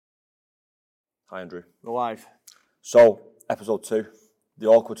Hi, Andrew. We're live. So, episode 2. The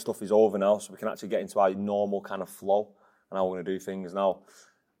awkward stuff is over now, so we can actually get into our normal kind of flow and how we're going to do things. Now,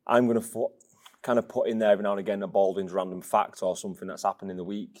 I'm going to kind of put in there every now and again a Baldwin's random fact or something that's happened in the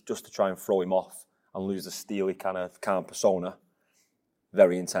week just to try and throw him off and lose the steely kind of persona.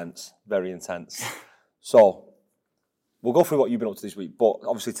 Very intense, very intense. So, we'll go through what you've been up to this week, but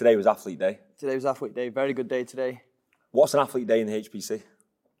obviously today was Athlete Day. Today was Athlete Day. Very good day today. What's an Athlete Day in the HPC?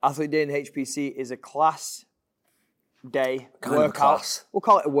 Athlete Day in the HPC is a class day Kind of a workout. class. We'll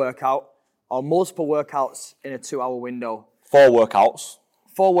call it a workout or multiple workouts in a 2-hour window. 4 workouts.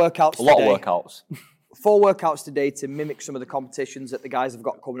 4 workouts A lot today. of workouts. 4 workouts today to mimic some of the competitions that the guys have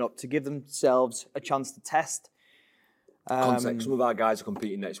got coming up to give themselves a chance to test. Context. Some of our guys are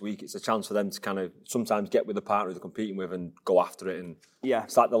competing next week. It's a chance for them to kind of sometimes get with the partner they're competing with and go after it. And Yeah.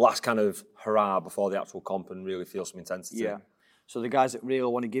 it's like the last kind of hurrah before the actual comp and really feel some intensity. Yeah. So the guys that really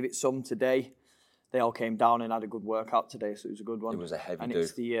want to give it some today, they all came down and had a good workout today, so it was a good one. It was a heavy and do.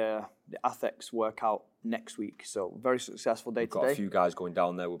 it's the Athex workout next week, so very successful day We've got today. a few guys going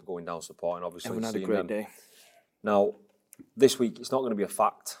down there. We're going down supporting, obviously. Everyone had a seeing great them. day. Now, this week, it's not going to be a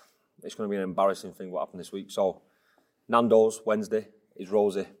fact. It's going to be an embarrassing thing what happened this week. So, Nando's, Wednesday, is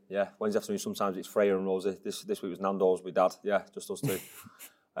Rosie. Yeah, Wednesday afternoon, sometimes it's Freya and Rosie. This week was Nando's with Dad. Yeah, just us two.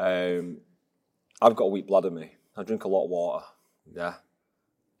 I've got a weak bladder, me. I drink a lot of water. Yeah.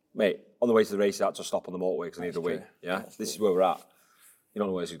 Mate, on the way to the race, I had to stop on the motorway because I needed a wee. Yeah, this is where we're at. You don't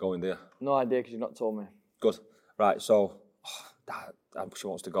know where this is going, do you? No idea because you've not told me. Good. Right, so, she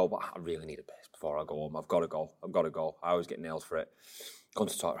wants to go, but I really need a piss before I go home. I've got to go. I always get nailed for it. Gone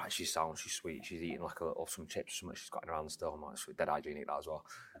to talk, right, she's sound, she's sweet, she's eating like some chips or something she's got in her hand still. I'm like, sweet, dead hygiene, eat that as well.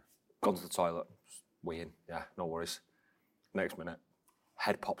 Gone to the toilet, weeing, yeah, no worries. Next minute,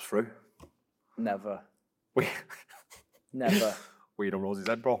 head pops through. Never. We Never. weed on Rosie's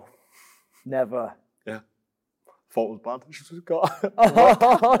head, bro. Never. Yeah. Thought it was bad. She's just got.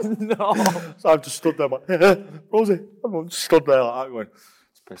 Oh, no. So I've just stood there, like, Rosie. I'm just stood there like that, going,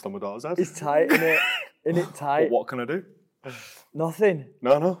 it's pissed on my daughter's head. It's tight, innit? Innit tight? But what can I do? Nothing.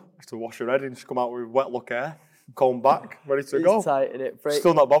 No. I have to wash her head and just come out with wet look hair, comb back, ready to go. It's tight, innit?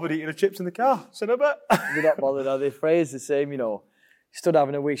 Still not bothered eating the chips in the car. See in a bit. They're not bothered, are they? Freya's the same, you know. Stood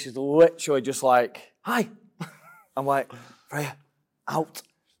having a wee, she's literally just like, hi. I'm like, Freya, out.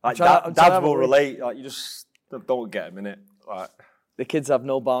 Like dads will relate. Like you just don't get them, innit? Like the kids have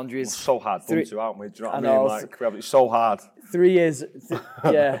no we're boundaries. so hard done to, aren't we? Do you know what I I mean? know. Like it's so hard. 3 years,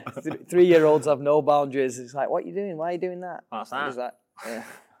 3-year-olds have no boundaries. It's like, what are you doing? Why are you doing that? That's What that. is that? Yeah.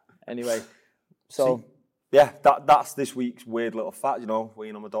 Anyway, so Yeah, that's this week's weird little fact, you know,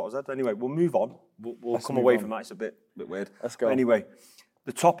 weighing on my daughter's head. Anyway, we'll move on. We'll come away from that. It's a bit weird. Let's go. But anyway,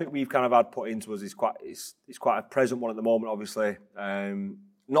 the topic we've kind of had put into us is quite a present one at the moment, obviously.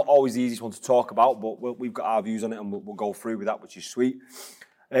 Not always the easiest one to talk about, but we've got our views on it and we'll go through with that, which is sweet.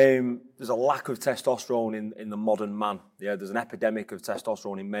 There's a lack of testosterone in the modern man. Yeah, there's an epidemic of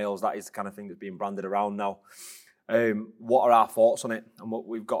testosterone in males. That is the kind of thing that's being branded around now. What are our thoughts on it? And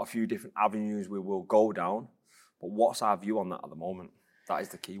we've got a few different avenues we will go down. But what's our view on that at the moment? That is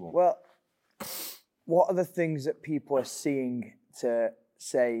the key one. well, what are the things that people are seeing to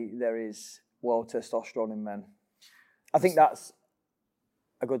say there is low testosterone in men? I think that's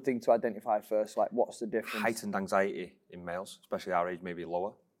a good thing to identify first. Like, what's the difference? Heightened anxiety in males, especially our age, maybe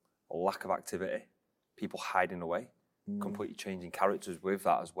lower. A lack of activity. People hiding away. Completely changing characters with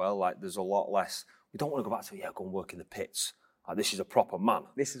that as well. Like, there's a lot less. We don't want to go back to, go and work in the pits. Like, this is a proper man.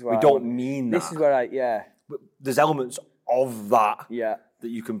 This is where we don't mean that. This is where But there's elements of that yeah. that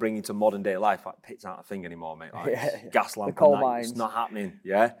you can bring into modern day life. Like, pits aren't a thing anymore, mate. Like, gas lamp The coal and that, mines. it's not happening,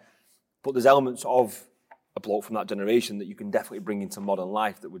 yeah? But there's elements of a bloke from that generation that you can definitely bring into modern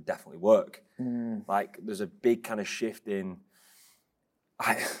life that would definitely work. Like, there's a big kind of shift in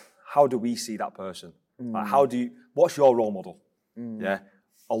how do we see that person? Like, what's your role model? Yeah.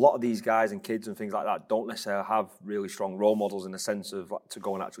 A lot of these guys and kids and things like that don't necessarily have really strong role models in the sense of like, to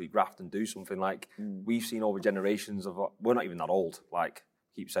go and actually graft and do something. Like we've seen over generations of, we're not even that old, like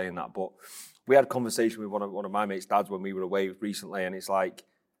keep saying that, but we had a conversation with one of my mates' dads when we were away recently, and it's like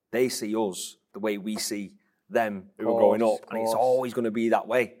they see us the way we see them who are growing up, and it's always going to be that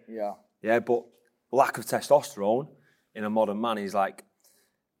way. Yeah, but lack of testosterone in a modern man is like,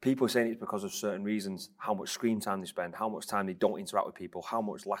 people are saying it's because of certain reasons, how much screen time they spend, how much time they don't interact with people, how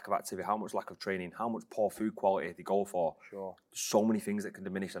much lack of activity, how much lack of training, how much poor food quality they go for. Sure. So many things that can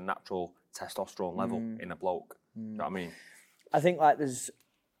diminish a natural testosterone level in a bloke. Do you know what I mean? I think like there's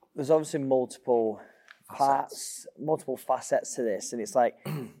obviously multiple facets to this, and it's like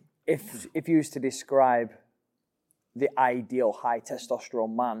if you used to describe the ideal high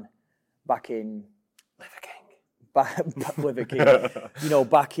testosterone man, back in Liver King. Liver King, you know,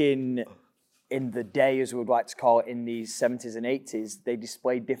 back in the day, as we would like to call it, in the 70s and 80s, they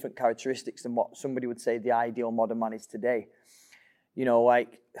displayed different characteristics than what somebody would say the ideal modern man is today. You know,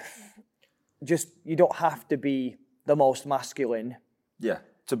 like, just, you don't have to be the most masculine. Yeah,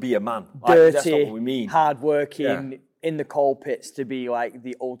 to be a man. Dirty, that's not what we mean. Hard-working, in the coal pits to be like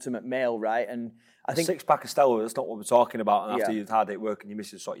the ultimate male, right? And I think 6-pack of Stella, that's not what we're talking about. And after you've had it work and your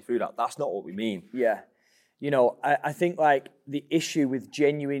missus sort your food out, that's not what we mean. Yeah. You know, I think like the issue with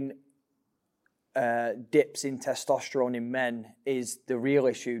genuine dips in testosterone in men is the real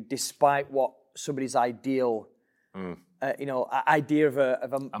issue, despite what somebody's ideal, idea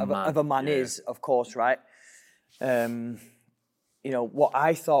of a man is, of course, right? You know, what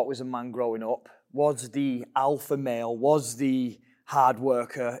I thought was a man growing up was the alpha male, was the hard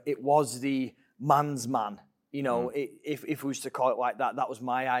worker, it was the man's man. You know, if we was to call it like that, that was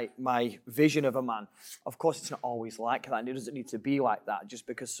my vision of a man. Of course, it's not always like that, and it doesn't need to be like that just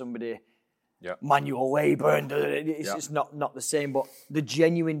because somebody manual labour and it's not the same. But the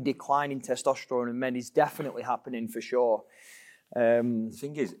genuine decline in testosterone in men is definitely happening for sure. The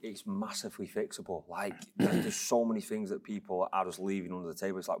thing is, it's massively fixable. Like, there's so many things that people are just leaving under the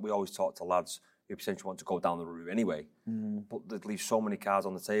table. It's like we always talk to lads who potentially want to go down the route anyway, but they leave so many cards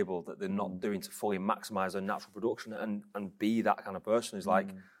on the table that they're not doing to fully maximise their natural production and be that kind of person. Is like,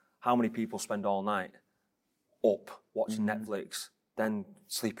 how many people spend all night up watching Netflix, then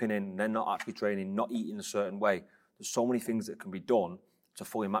sleeping in, then not actually training, not eating a certain way. There's so many things that can be done to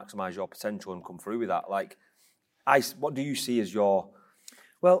fully maximise your potential and come through with that. Like, what do you see as your...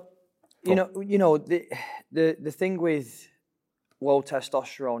 Well, you know, the thing with low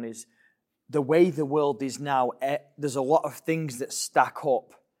testosterone is the way the world is now, there's a lot of things that stack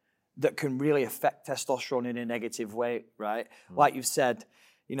up that can really affect testosterone in a negative way, right? Like you've said,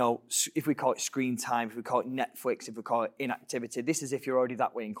 you know, if we call it screen time, if we call it Netflix, if we call it inactivity, this is if you're already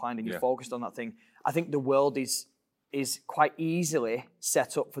that way inclined and you're focused on that thing. I think the world is quite easily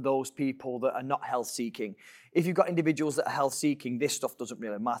set up for those people that are not health-seeking. If you've got individuals that are health-seeking, this stuff doesn't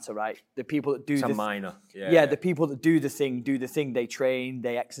really matter, right? The people that do it's a minor. the people that do the thing, they train,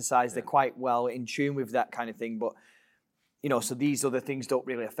 they exercise, they're quite well in tune with that kind of thing. But, you know, so these other things don't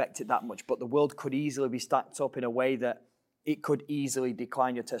really affect it that much. But the world could easily be stacked up in a way that it could easily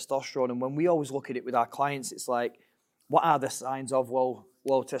decline your testosterone. And when we always look at it with our clients, it's like, what are the signs of low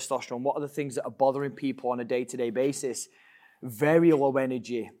testosterone? What are the things that are bothering people on a day-to-day basis? Very low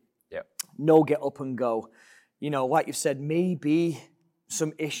energy. No get up and go. You know, like you've said, maybe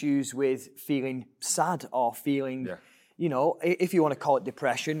some issues with feeling sad or feeling, you know, if you want to call it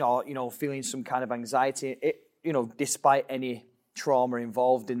depression or, you know, feeling some kind of anxiety, you know, despite any trauma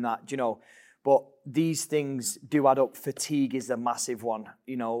involved in that, you know. But these things do add up. Fatigue is a massive one,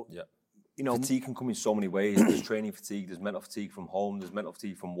 you know. You know, fatigue can come in so many ways. There's training fatigue, there's mental fatigue from home, there's mental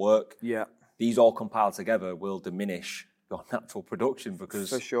fatigue from work. These all compiled together will diminish your natural production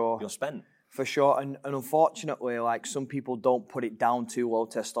because you're spent. For sure. And unfortunately, like, some people don't put it down to low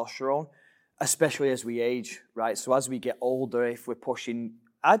testosterone, especially as we age, right? So as we get older, if we're pushing,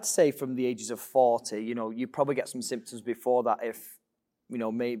 I'd say from the ages of 40, you know, you probably get some symptoms before that if, you know,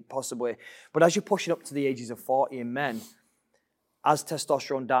 maybe possibly. But as you're pushing up to the ages of 40 in men, as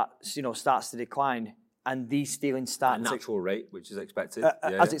testosterone starts to decline and these feelings start at a natural rate, which is expected.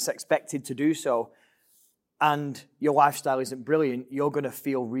 As it's expected to do so, and your lifestyle isn't brilliant, you're going to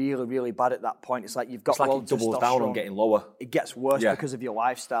feel really, really bad at that point. It's like you've got low testosterone. It doubles down on getting lower. It gets worse because of your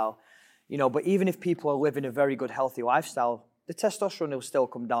lifestyle. You know, but even if people are living a very good, healthy lifestyle, the testosterone will still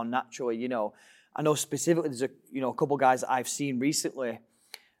come down naturally, you know. I know specifically there's a couple guys that I've seen recently,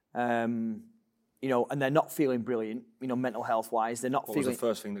 you know, and they're not feeling brilliant, you know, mental health-wise. They're not feeling... What was the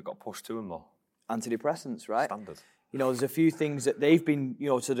first thing that got pushed to them, though? Antidepressants, right? Standard. You know, there's a few things that they've been, you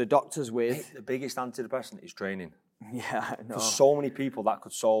know, to the doctors with. The biggest antidepressant is training. Yeah, I know. For so many people, that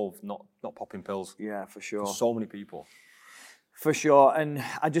could solve not popping pills. Yeah, for sure. For so many people. For sure. And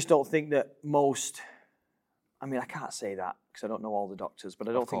I just don't think that most... I mean, I can't say that because I don't know all the doctors, but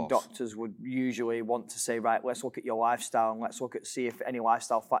I don't think doctors would usually want to say, right, let's look at your lifestyle and let's look at see if any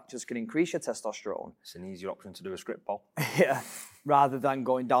lifestyle factors can increase your testosterone. It's an easier option to do a script, Paul. Yeah, rather than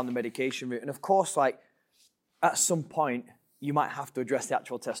going down the medication route. And of course, like, at some point, you might have to address the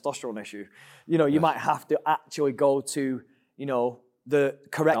actual testosterone issue. You know, you might have to actually go to, you know, the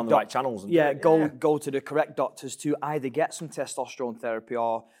correct... Down the right channels. And go to the correct doctors to either get some testosterone therapy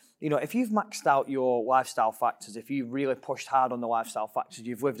or... You know, if you've maxed out your lifestyle factors, if you've really pushed hard on the lifestyle factors,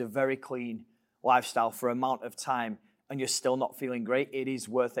 you've lived a very clean lifestyle for an amount of time and you're still not feeling great, it is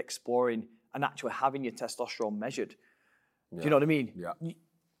worth exploring and actually having your testosterone measured. Do you know what I mean? Yeah.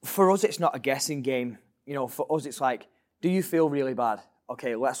 for us, it's not a guessing game. You know, for us, it's like, do you feel really bad?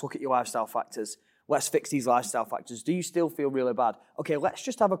 Okay, let's look at your lifestyle factors. Let's fix these lifestyle factors. Do you still feel really bad? Okay, let's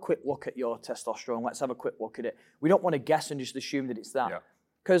just have a quick look at your testosterone. Let's have a quick look at it. We don't want to guess and just assume that it's that.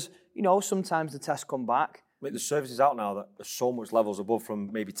 Because, you know, sometimes the tests come back. Mate, there's services out now that are so much levels above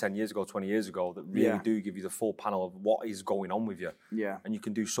from maybe 10 years ago, 20 years ago, that really do give you the full panel of what is going on with you. Yeah. And you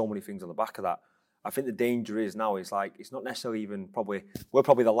can do so many things on the back of that. I think the danger is now, it's like, it's not necessarily even we're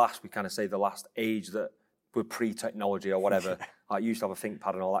probably the last age that we're pre-technology or whatever. Like, you used to have a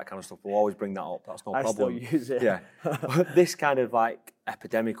ThinkPad and all that kind of stuff. We'll always bring that up. That's no problem. I still use it. Yeah. But this kind of like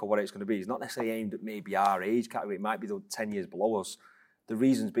epidemic or what it's going to be is not necessarily aimed at maybe our age category. It might be the 10 years below us. The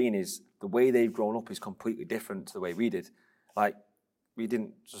reasons being is the way they've grown up is completely different to the way we did. Like, we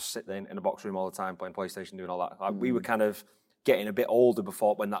didn't just sit there in a box room all the time playing PlayStation, doing all that. Like, we were kind of getting a bit older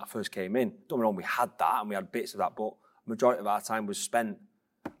before when that first came in. Don't get me wrong, we had that and we had bits of that, but majority of our time was spent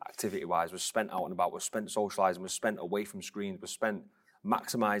activity-wise, was spent out and about, was spent socialising, was spent away from screens, was spent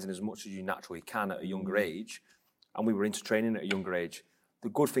maximising as much as you naturally can at a younger age, and we were into training at a younger age. The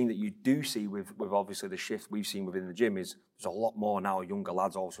good thing that you do see with obviously the shift we've seen within the gym is there's a lot more now younger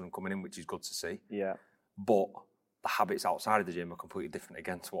lads all of a sudden coming in, which is good to see. Yeah. But the habits outside of the gym are completely different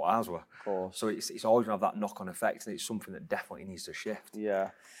again to what ours were. Of course. So it's always going to have that knock-on effect, and it's something that definitely needs to shift. Yeah.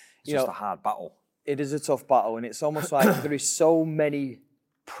 It's just a hard battle. It is a tough battle, and it's almost like there is so many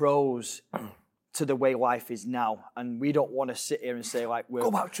pros to the way life is now, and we don't want to sit here and say like let's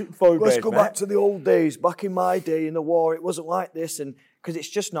go back to the old days. Back in my day in the war, it wasn't like this, and because it's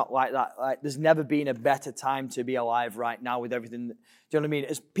just not like that. Like, there's never been a better time to be alive right now with everything. Do you know what I mean?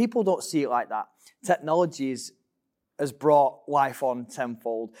 As people don't see it like that. Technology has brought life on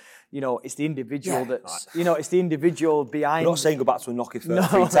tenfold. You know, it's the individual it's the individual behind. We're not saying go back to a Nokia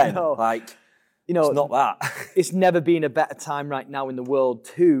 3310. No. Like, you know, it's not that. It's never been a better time right now in the world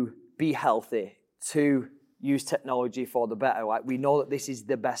to be healthy, to use technology for the better. Like, we know that this is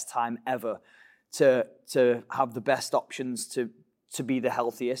the best time ever to have the best options to be the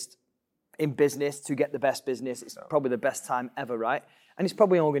healthiest in business, to get the best business. It's probably the best time ever, right? And it's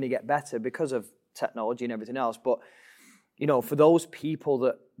probably only going to get better because of technology and everything else. But, you know, for those people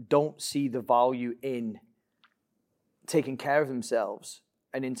that don't see the value in taking care of themselves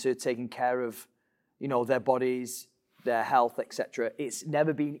and into taking care of, you know, their bodies, their health, etc., it's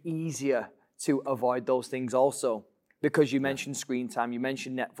never been easier to avoid those things also. Because you mentioned screen time, you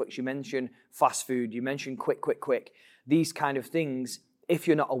mentioned Netflix, you mentioned fast food, you mentioned quick. These kind of things, if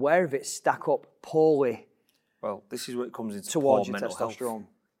you're not aware of it, stack up poorly. Well, this is where it comes into towards poor your mental testosterone.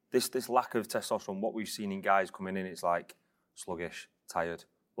 Health. This lack of testosterone, what we've seen in guys coming in, it's like sluggish, tired,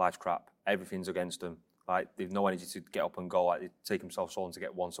 life's crap, everything's against them. Like, they've no energy to get up and go. Like, they take themselves on to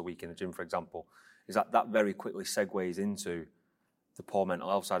get once a week in the gym, for example. Is that very quickly segues into the poor mental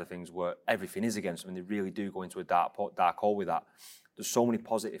health side of things, where everything is against them, and they really do go into a dark hole with that. There's so many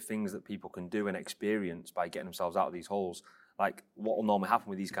positive things that people can do and experience by getting themselves out of these holes. Like, what will normally happen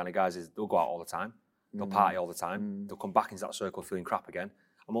with these kind of guys is they'll go out all the time, they'll party all the time, they'll come back into that circle feeling crap again.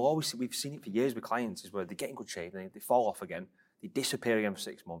 And we've seen it for years with clients, is where they get in good shape, and they fall off again, they disappear again for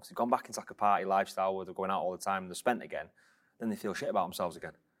 6 months, they've gone back into like a party lifestyle where they're going out all the time and they're spent again, then they feel shit about themselves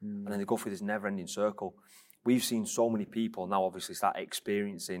again. And then they go through this never-ending circle. We've seen so many people now obviously start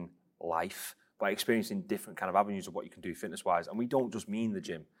experiencing life by experiencing different kind of avenues of what you can do fitness-wise. And we don't just mean the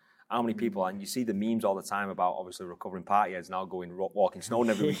gym. How many people, and you see the memes all the time about obviously recovering party heads now going walking snow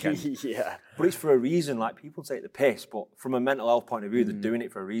every weekend. Yeah. But it's for a reason. Like, people take the piss, but from a mental health point of view, they're doing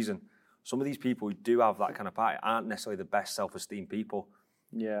it for a reason. Some of these people who do have that kind of party aren't necessarily the best self-esteem people.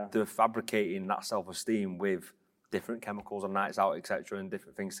 Yeah. They're fabricating that self-esteem with different chemicals on nights out, etc., and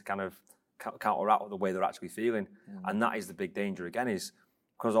different things to kind of counteract the way they're actually feeling. And that is the big danger again, is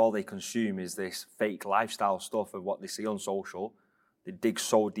because all they consume is this fake lifestyle stuff of what they see on social. They dig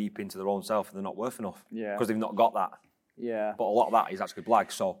so deep into their own self and they're not worth enough because they've not got that. Yeah. But a lot of that is actually blag,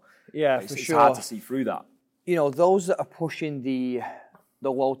 so it's sure. hard to see through that. You know, those that are pushing the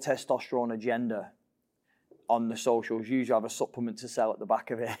low testosterone agenda on the socials usually have a supplement to sell at the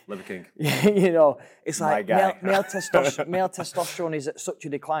back of it. Liver King. You know, it's My like guy. male testosterone is at such a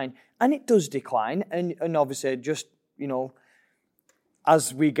decline, and it does decline, and obviously just, you know,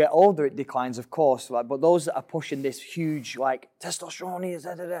 as we get older it declines, of course. Like, but those that are pushing this huge like testosterone is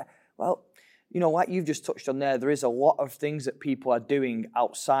well, you know, like you've just touched on there is a lot of things that people are doing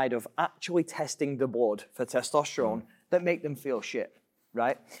outside of actually testing the blood for testosterone that make them feel shit,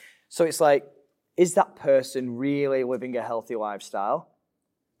 right? So it's like, is that person really living a healthy lifestyle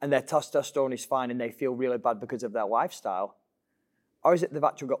and their testosterone is fine and they feel really bad because of their lifestyle? Or is it they've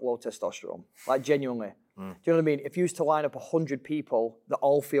actually got low testosterone? Like, genuinely. Do you know what I mean? If you used to line up 100 people that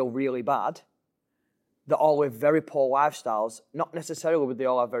all feel really bad, that all live very poor lifestyles, not necessarily would they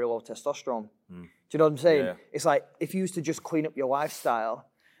all have very low testosterone. Do you know what I'm saying? Yeah. It's like, if you used to just clean up your lifestyle,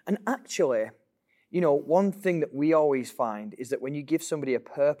 and actually, you know, one thing that we always find is that when you give somebody a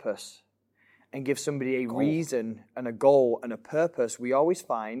purpose and give somebody a reason and a goal and a purpose, we always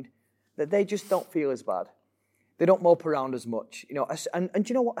find that they just don't feel as bad. They don't mope around as much, you know. And do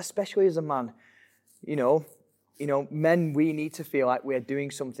you know what? Especially as a man, you know, men, we need to feel like we're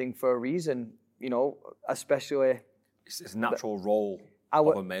doing something for a reason, you know, especially. It's a natural role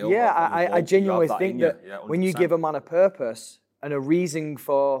of a male. Yeah, I genuinely think that when you 100%. give a man a purpose and a reason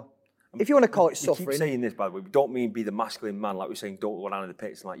for, if you want to call it suffering. We keep saying this, by the way. We don't mean be the masculine man. Like we're saying, don't go down in the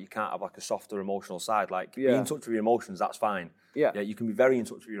pits. And like you can't have like a softer emotional side. Like be in touch with your emotions. That's fine. Yeah. You can be very in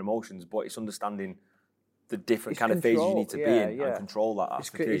touch with your emotions, but it's understanding the different kind of phases you need to be in and control that. That's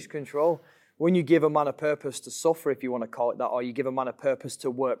the key. It's control. When you give a man a purpose to suffer, if you want to call it that, or you give a man a purpose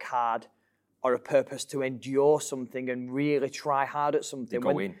to work hard, or a purpose to endure something and really try hard at something.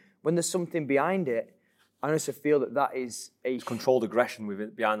 When there's something behind it, I honestly feel that is a controlled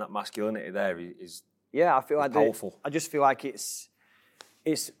aggression behind that masculinity. There is I feel like powerful. I just feel like it's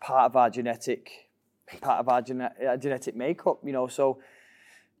part of our genetic makeup. You know, so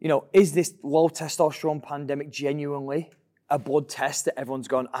you know, is this low testosterone pandemic genuinely a blood test that everyone's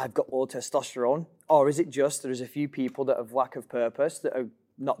gone, I've got low testosterone, or is it just there's a few people that have lack of purpose that are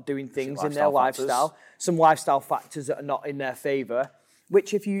not doing things in their lifestyle, some lifestyle factors that are not in their favour,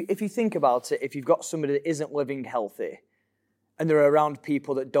 which if you think about it, if you've got somebody that isn't living healthy and they're around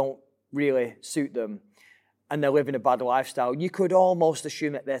people that don't really suit them and they're living a bad lifestyle, you could almost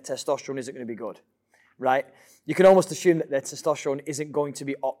assume that their testosterone isn't going to be good, right? You can almost assume that their testosterone isn't going to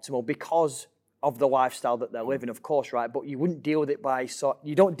be optimal because of the lifestyle that they're living, of course, right? But you wouldn't deal with it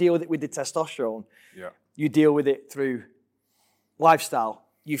you don't deal with it with the testosterone. Yeah. You deal with it through lifestyle.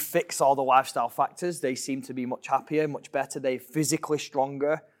 You fix all the lifestyle factors. They seem to be much happier, much better. They're physically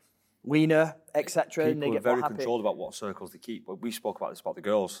stronger, leaner, etc. And they get very more happy. Controlled about what circles they keep. But we spoke about this about the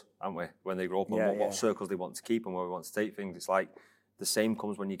girls, haven't we? When they grow up, and what circles they want to keep and where we want to take things. It's like the same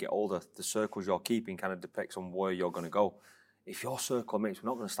comes when you get older. The circles you're keeping kind of depicts on where you're going to go. If your circle of mates, we're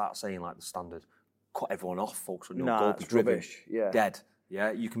not going to start saying like the standard, cut everyone off, folks. Go be driven, rubbish. Yeah. Dead.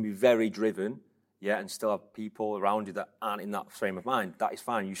 Yeah, you can be very driven. Yeah, and still have people around you that aren't in that frame of mind. That is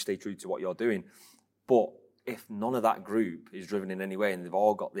fine. You stay true to what you're doing. But if none of that group is driven in any way and they've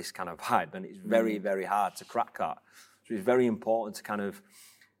all got this kind of vibe, then it's very, very hard to crack that. So it's very important to kind of,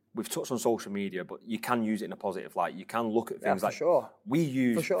 we've touched on social media, but you can use it in a positive light. You can look at things we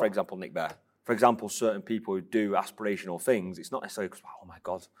use, for example, Nick Bear. For example, certain people who do aspirational things, it's not necessarily because, oh my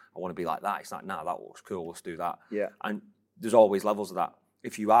God, I want to be like that. It's like, nah, that looks cool. Let's do that. Yeah. And there's always levels of that.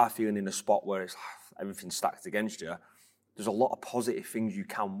 If you are feeling in a spot where it's everything's stacked against you, there's a lot of positive things you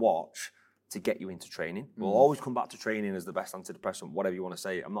can watch to get you into training. We'll always come back to training as the best antidepressant, whatever you want to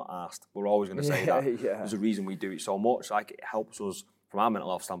say. I'm not asked. We're always going to say that. Yeah. There's a reason we do it so much. Like, it helps us from our mental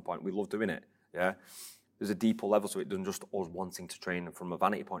health standpoint. We love doing it. Yeah. There's a deeper level to it than just us wanting to train. And from a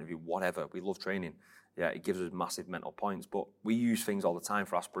vanity point of view, whatever. We love training. Yeah, it gives us massive mental points. But we use things all the time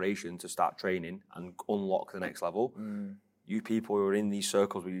for aspiration to start training and unlock the next level. You people who are in these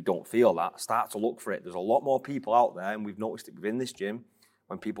circles where you don't feel that, start to look for it. There's a lot more people out there, and we've noticed it within this gym.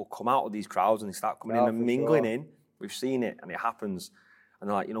 When people come out of these crowds and they start coming in and mingling in, we've seen it, and it happens. And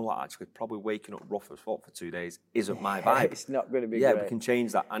they're like, you know what, actually, probably waking up rough as fuck for 2 days isn't my vibe. It's not going to be great. We can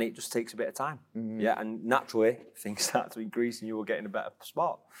change that, and it just takes a bit of time. Yeah, and naturally, things start to increase and you will get in a better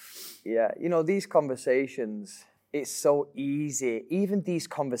spot. Yeah, you know, these conversations, it's so easy. Even these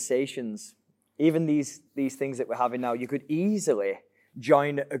conversations, even these things that we're having now, you could easily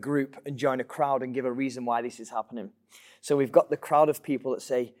join a group and join a crowd and give a reason why this is happening. So we've got the crowd of people that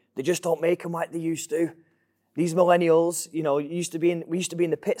say, they just don't make them like they used to. These millennials, you know, we used to be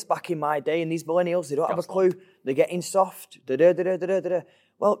in the pits back in my day, and these millennials, they don't have a clue. They're getting soft.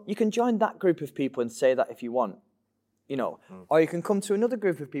 Well, you can join that group of people and say that if you want, you know. Or you can come to another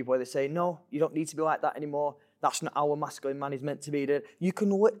group of people where they say, no, you don't need to be like that anymore. That's not how a masculine man is meant to be. You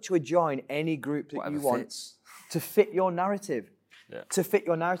can literally join any group that whatever you want to fit your narrative. Yeah. To fit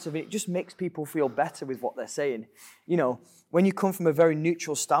your narrative. And it just makes people feel better with what they're saying. You know, when you come from a very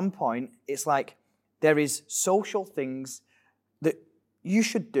neutral standpoint, it's like there is social things that you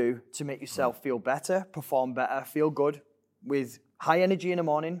should do to make yourself feel better, perform better, feel good, with high energy in the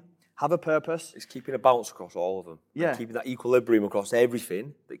morning, have a purpose. It's keeping a balance across all of them. Yeah. And keeping that equilibrium across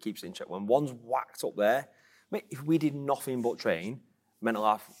everything that keeps it in check. When one's whacked up there, mate, if we did nothing but train, mental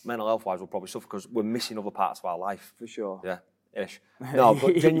health-wise, we'll probably suffer because we're missing other parts of our life. For sure. Yeah. Ish. No,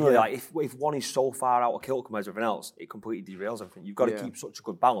 but genuinely, like if one is so far out of kilter compared to everything else, it completely derails everything. You've got to keep such a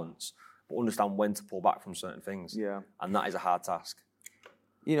good balance, but understand when to pull back from certain things. Yeah. And that is a hard task.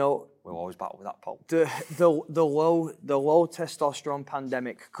 You know, we'll always battle with that pole. The low testosterone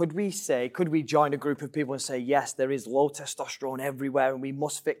pandemic. Could we join a group of people and say, yes, there is low testosterone everywhere and we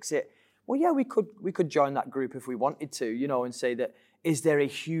must fix it? Well, yeah, we could join that group if we wanted to, you know, and say that, is there a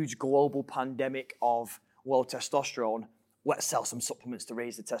huge global pandemic of low testosterone? Let's sell some supplements to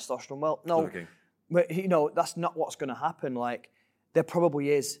raise the testosterone. Well, no, but you know, that's not what's going to happen. Like, there probably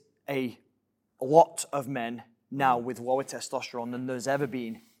is a lot of men now with lower testosterone than there's ever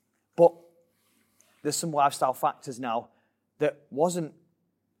been. But there's some lifestyle factors now that wasn't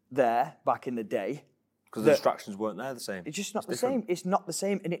there back in the day. Because the distractions weren't there the same. It's just not the same. It's not the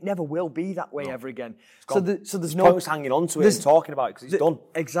same, and it never will be that way ever again. So there's no point hanging on to it and talking about it because it's done.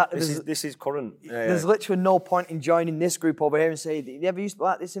 Exactly. This is current. There's literally no point in joining this group over here and saying, you ever used to be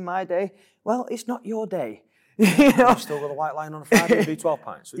like this in my day? Well, it's not your day. You know? You've still got a white line on a Friday and do 12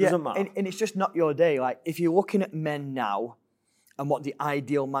 pints, so it doesn't matter. And it's just not your day. Like, if you're looking at men now and what the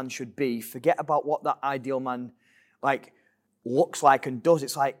ideal man should be, forget about what that ideal man like looks like and does.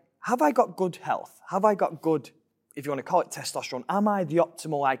 It's like, have I got good health? Have I got good, if you want to call it testosterone, am I the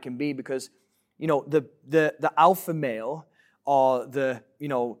optimal I can be? Because, you know, the alpha male or the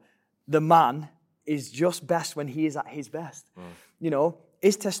man is just best when he is at his best. You know,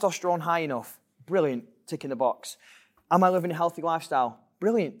 is testosterone high enough? Brilliant, tick in the box. Am I living a healthy lifestyle?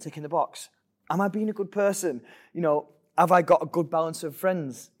 Brilliant, tick in the box. Am I being a good person? You know, have I got a good balance of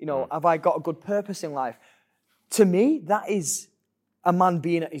friends? You know, have I got a good purpose in life? To me, that is a man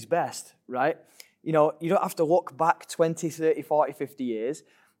being at his best, right? You know, you don't have to look back 20, 30, 40, 50 years.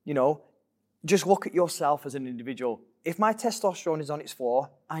 You know, just look at yourself as an individual. If my testosterone is on its floor,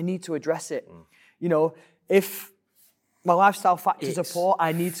 I need to address it. You know, if my lifestyle factors are poor,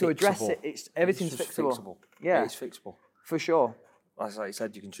 I need to address it. Everything's fixable. Yeah, it's fixable. For sure. Like I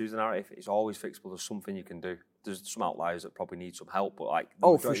said, you can choose the narrative. It's always fixable. There's something you can do. There's some outliers that probably need some help, but like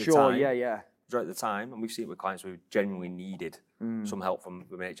for sure, yeah. At the time, and we've seen it with clients who genuinely needed some help from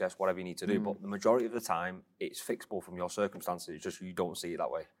NHS, whatever you need to do. But the majority of the time, it's fixable from your circumstances. It's just you don't see it that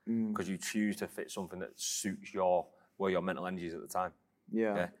way because you choose to fit something that suits where your mental energy is at the time.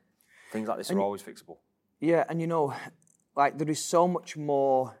 Yeah. Things like this are always fixable. Yeah, and you know, like there is so much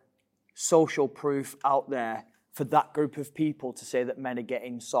more social proof out there for that group of people to say that men are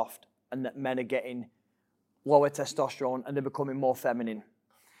getting soft and that men are getting lower testosterone and they're becoming more feminine.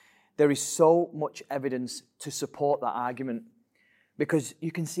 There is so much evidence to support that argument because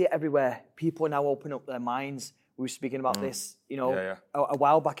you can see it everywhere. People are now opening up their minds. We were speaking about this, you know, a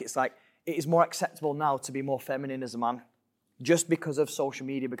while back. It's like, it is more acceptable now to be more feminine as a man just because of social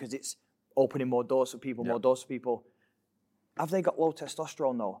media, because it's opening more doors for people, more doors for people. Have they got low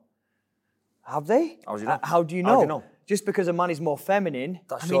testosterone though? Have they? How do you know? How do you know? How do you know? Just because a man is more feminine,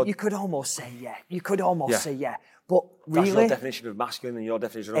 you could almost say yeah. You could almost say yeah. But really, that's your definition of masculine and your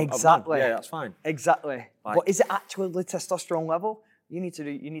definition of exactly. Yeah, that's fine. Exactly. Like, but is it actually the testosterone level? You need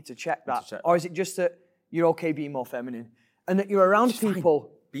to check that. Or is it just that you're okay being more feminine and that you're around people? Fine.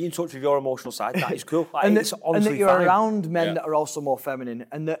 Be in touch with your emotional side. That is cool. Like, and that you're around men that are also more feminine.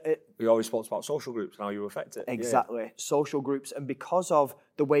 And that we always spoke about social groups and how you affect it. Exactly. Yeah. Social groups. And because of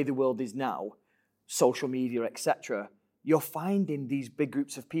the way the world is now, social media, etc., you're finding these big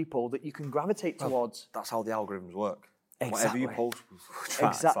groups of people that you can gravitate towards. That's how the algorithms work. Exactly. Whatever you post,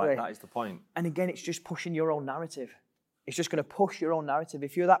 exactly. That is the point. And again, it's just pushing your own narrative. It's just going to push your own narrative.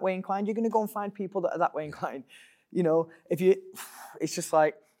 If you're that way inclined, you're going to go and find people that are that way inclined. You know, it's just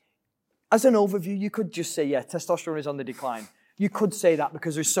like, as an overview, you could just say, yeah, testosterone is on the decline. You could say that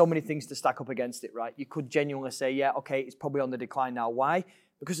because there's so many things to stack up against it, right? You could genuinely say, yeah, okay, it's probably on the decline now. Why?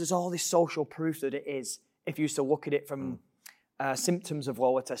 Because there's all this social proof that it is. If you used to look at it from symptoms of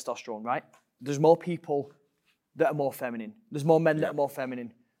lower testosterone, right? There's more people that are more feminine. There's more men that are more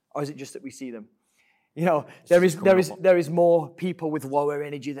feminine. Or is it just that we see them? You know, there is more people with lower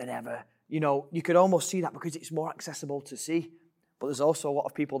energy than ever. You know, you could almost see that because it's more accessible to see. But there's also a lot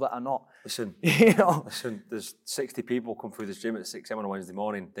of people that are not. Listen, listen, there's 60 people come through this gym at 6 a.m. on a Wednesday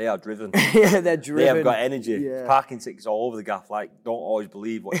morning. They are driven. Yeah, they're driven. They have got energy. Yeah. Parking tickets all over the gaff. Like, don't always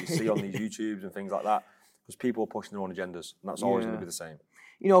believe what you see on these YouTubes and things like that. Because people are pushing their own agendas. And that's always going to be the same.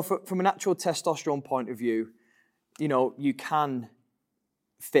 You know, from an actual testosterone point of view, you know, you can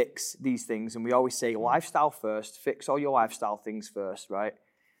fix these things. And we always say lifestyle first. Fix all your lifestyle things first, right?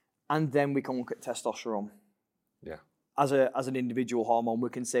 And then we can look at testosterone. Yeah. As an individual hormone, we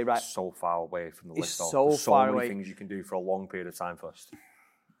can say, right, so far away from the list. So far many away. Things you can do for a long period of time first.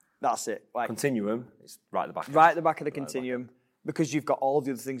 That's it. Like, continuum is right at the back. Right at the back of the continuum. because you've got all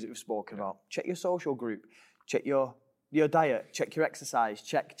the other things that we've spoken about. Check your social group, check your diet, check your exercise,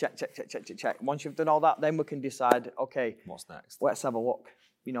 check. Once you've done all that, then we can decide, okay, what's next? Let's have a look.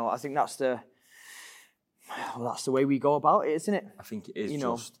 I think that's the way we go about it, isn't it? I think it is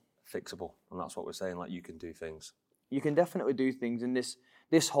just fixable, and that's what we're saying. Like, you can do things. You can definitely do things, and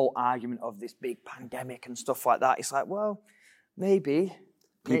this whole argument of this big pandemic and stuff like that, it's like, well, maybe.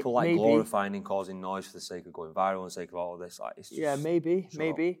 People like glorifying and causing noise for the sake of going viral and the sake of all of this. Like, it's just, maybe.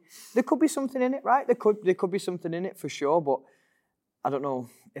 There could be something in it, right? There could be something in it for sure, but I don't know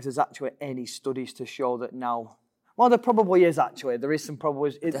if there's actually any studies to show that now. Well, there probably is actually. There is some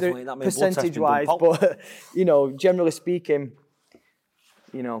probably percentage-wise, but generally speaking,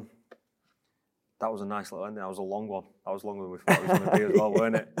 That was a nice little ending. That was a long one. That was longer than we thought it was going to be as well,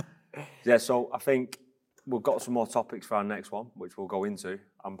 weren't it? Yeah. So I think we've got some more topics for our next one, which we'll go into.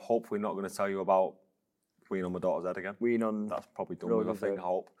 I'm hopefully not going to tell you about weeing on my daughter's head again. That's probably done with, I think, I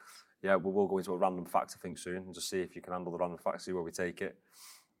hope. Yeah, we will go into a random fact, I think, soon, and just see if you can handle the random fact, see where we take it.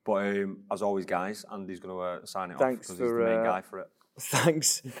 But as always, guys, Andy's going to sign it off because he's the main guy for it.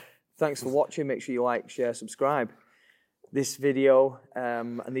 Thanks for watching. Make sure you like, share, subscribe. This video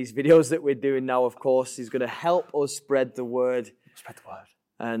and these videos that we're doing now, of course, is going to help us spread the word.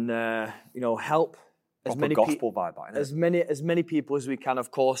 And, help as many gospel vibe, as many people as we can, of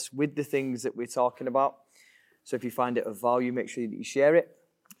course, with the things that we're talking about. So if you find it of value, make sure that you share it.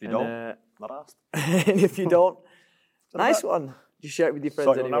 If you don't, not asked. And if you don't, nice one. Just share it with your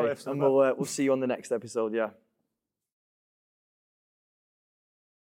friends anyway. And we'll see you on the next episode, yeah.